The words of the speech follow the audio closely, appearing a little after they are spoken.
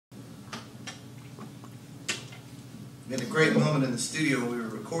We had a great moment in the studio when we were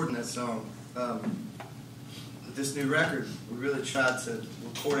recording that song. With this new record, we really tried to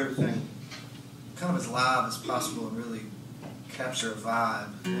record everything kind of as live as possible and really capture a vibe.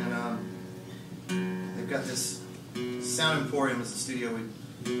 And they've got this Sound Emporium as the studio we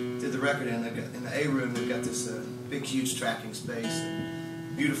did the record in. They've got, in the A room, they've got this big, huge tracking space,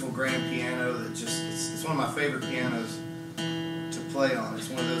 beautiful grand piano that just, it's one of my favorite pianos to play on. It's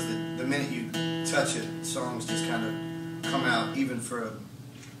one of those that the minute you touch it, songs just kind of come out, even for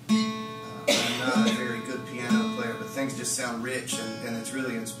I'm not a very good piano player, but things just sound rich and it's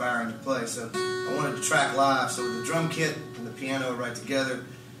really inspiring to play. So I wanted to track live. So with the drum kit and the piano right together,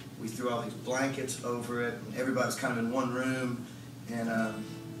 we threw all these blankets over it, and everybody's kind of in one room. And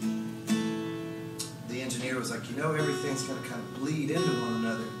the engineer was like, you know, everything's going to kind of bleed into one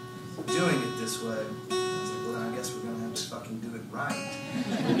another doing it this way. I was like, well, then I guess we're going to have to fucking do it right.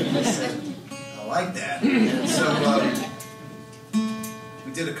 He said, I like that. And so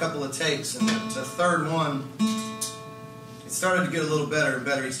we did a couple of takes, and the third one, it started to get a little better and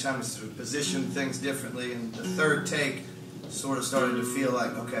better each time we sort of positioned things differently, and the third take sort of started to feel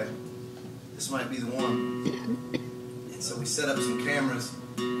like, okay, this might be the one. And so we set up some cameras,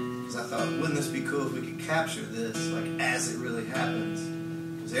 because I thought, wouldn't this be cool if we could capture this like as it really happens?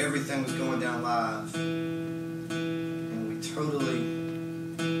 Because everything was going down live, and we totally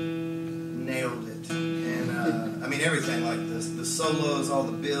nailed it. And I mean everything, like the solos, all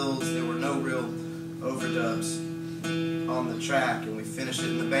the builds, there were no real overdubs on the track, and we finished it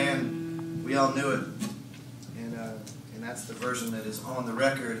in the band. We all knew it, and that's the version that is on the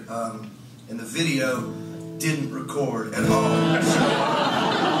record. And the video didn't record at all.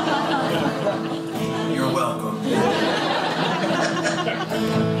 You're welcome.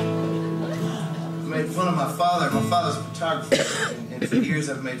 I made fun of my father. My father's a photographer, and for years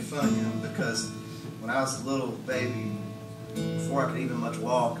I've made fun of him because when I was a little baby, before I could even much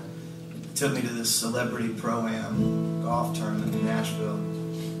walk, he took me to this celebrity pro-am golf tournament in Nashville.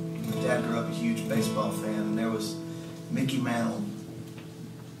 My dad grew up a huge baseball fan, and there was Mickey Mantle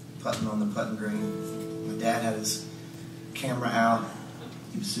putting on the putting green. My dad had his camera out.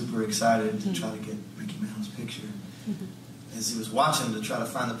 He was super excited to try to get Mickey Mantle's picture. As he was watching to try to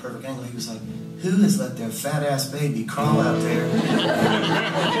find the perfect angle, he was like, who has let their fat-ass baby crawl out there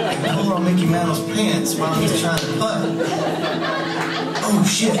and pull on Mickey Mantle's pants while he's trying to putt? Oh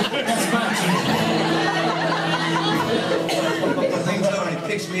shit, that's my kid. The thing's over and he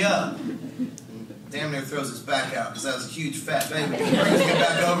picks me up. Damn near throws his back out because that was a huge fat baby. He brings me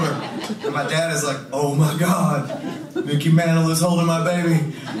back over, and my dad is like, oh my god, Mickey Mantle is holding my baby.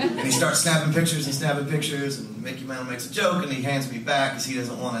 And he starts snapping pictures, and Mickey Mantle makes a joke, and he hands me back because he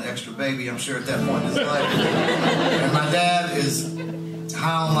doesn't want an extra baby, I'm sure, at that point in his life. And my dad is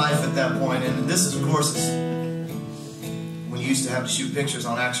high on life at that point, and this is, of course, when you used to have to shoot pictures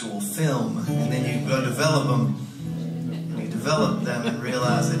on actual film, and then you go develop them. Developed them and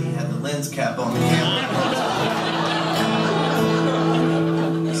realized that he had the lens cap on the camera.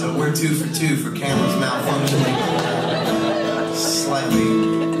 So we're 2 for 2 for cameras malfunctioning. Slightly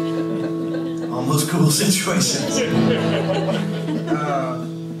almost cool situations.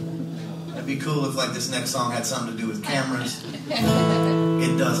 It'd be cool if like this next song had something to do with cameras.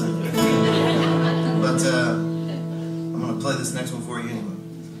 It doesn't. But I'm going to play this next one for you anyway.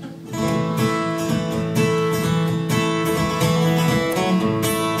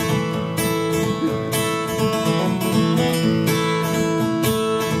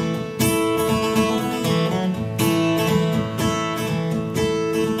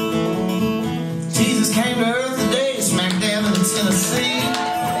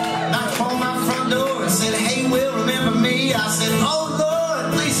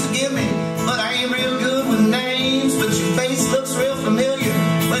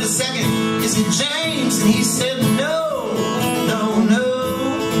 James, and he said, no, no, no.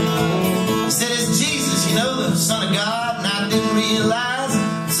 He said, it's Jesus, you know, the Son of God, and I didn't realize.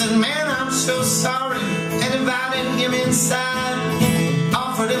 I said, man, I'm so sorry, and invited him inside.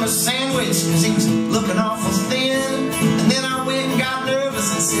 Offered him a sandwich, because he was looking awful thin. And then I went and got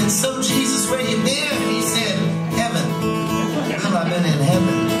nervous and said, so Jesus, where you been? And he said, heaven. Well, I've been in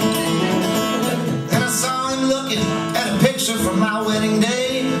heaven. Then I saw him looking at a picture from my wedding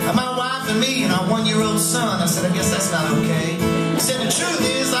day. My wife and me and our 1-year-old son. I said, I guess that's not okay. He said, the truth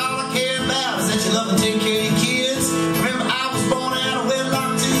is, all I care about is that you love and take care of your kids. Remember, I was born out of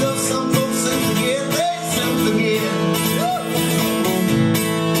wedlock too, though some folks soon forget. They soon forget.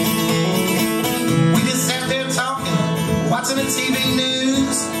 We just sat there talking, watching the TV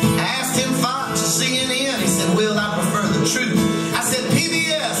news. I asked him Fox or CNN. He said, well, I prefer the truth. I said,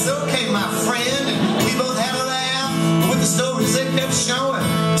 PBS, okay, my friend. And we both had a laugh.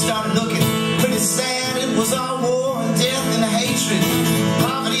 started looking pretty sad. It was all war and death and hatred,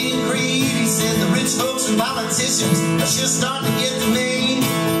 poverty and greed. He said the rich folks and politicians are just starting to get to me.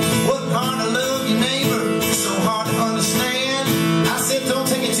 What part of love your neighbor is so hard to understand? I said, don't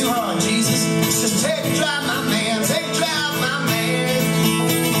take it too hard, Jesus. Just take a drive, my man. Take a drive, my man.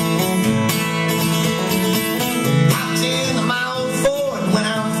 Hopped in my old Ford, went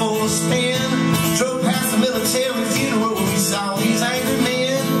out for a spin. Drove past the military funeral. We saw these angry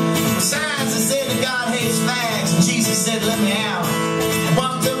men. Besides, they said that God hates fags, and Jesus said, let me out. I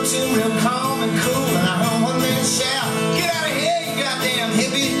walked up to him real calm and cool, and I heard one man shout, get out of here, you goddamn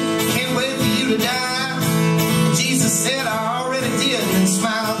hippie. Can't wait for you to die. And Jesus said, I already did, and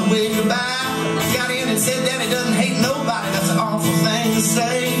smiled and waved goodbye. Got in and said, Daddy doesn't hate nobody. That's an awful thing to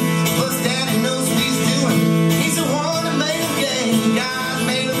say. Plus, Daddy knows what he's doing. He's the one that made him gay. God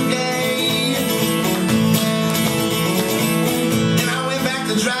made him gay. Then I went back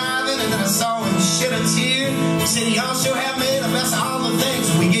to driving, and then I saw him shed a tear. He said, y'all sure have made a mess of all the things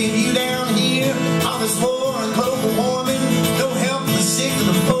we gave you down here. All this war and global warming, no help for the sick and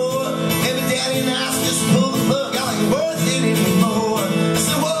the poor. Maybe Daddy and I just pull the plug. Y'all ain't worth it anymore. I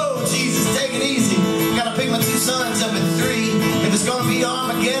said, whoa, Jesus, take it easy. Gotta pick my two sons up at 3. If it's gonna be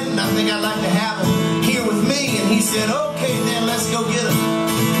Armageddon, I think I'd like to have them here with me. And he said, okay, then let's go get them.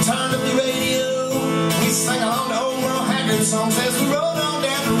 Turned up the radio. We sang along to old Merle Haggard songs as we rode on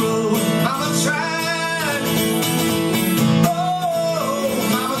down the road. Mama tried. Oh,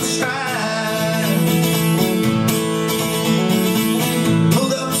 Mama tried.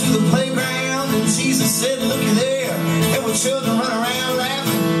 Pulled up to the playground and Jesus said, looky there. There were children running around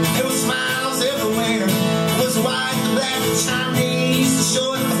laughing. There were smiles everywhere. It was white, the black, the Chinese, the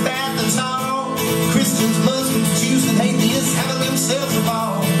short, the fat, the tall. Christians, Muslims, Jews, and atheists having themselves a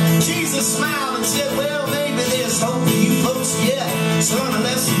ball. Jesus smiled and said, well, maybe there's hope for you folks yet. So learn a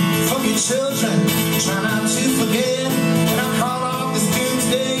lesson from your children. Try not to forget. And I'll call off this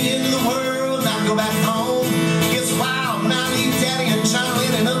doomsday into the world. And I'll go back home. It gets wild when I leave Daddy and John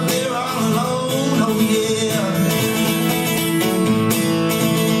Lennon up there all alone. Oh, yeah.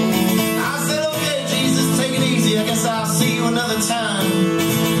 I said, okay, Jesus, take it easy. I guess I'll see you another time.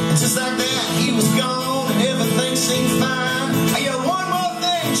 And just like that, he was gone and everything seemed fine. Hey, yo, one more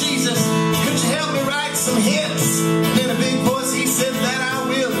thing, Jesus. Could you help me write some hits? And in a big voice, he said that I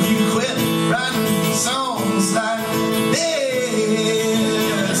will if you quit writing songs like this.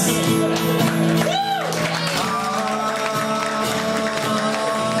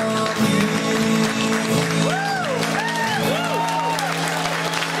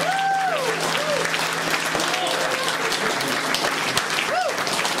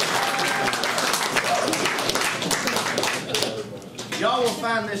 Y'all will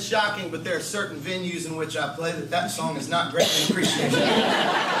find this shocking, but there are certain venues in which I play that song is not greatly appreciated.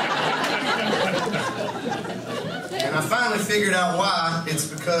 And I finally figured out why. It's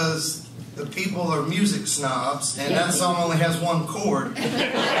because the people are music snobs, and that song only has one chord.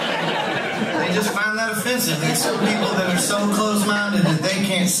 They just find that offensive. There's some people that are so close-minded that they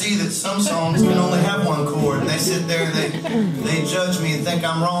can't see that some songs can only have one chord. And they sit there and they judge me and think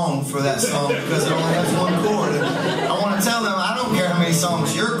I'm wrong for that song because it only has one chord. And I want to tell them, I don't care how many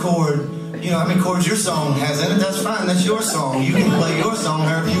songs your chord, how many chords your song has in it, that's fine, that's your song. You can play your song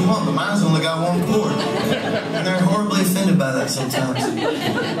however you want, but mine's only got one chord. And they're horribly offended by that sometimes.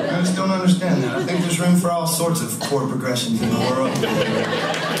 I just don't understand that. I think there's room for all sorts of chord progressions in the world.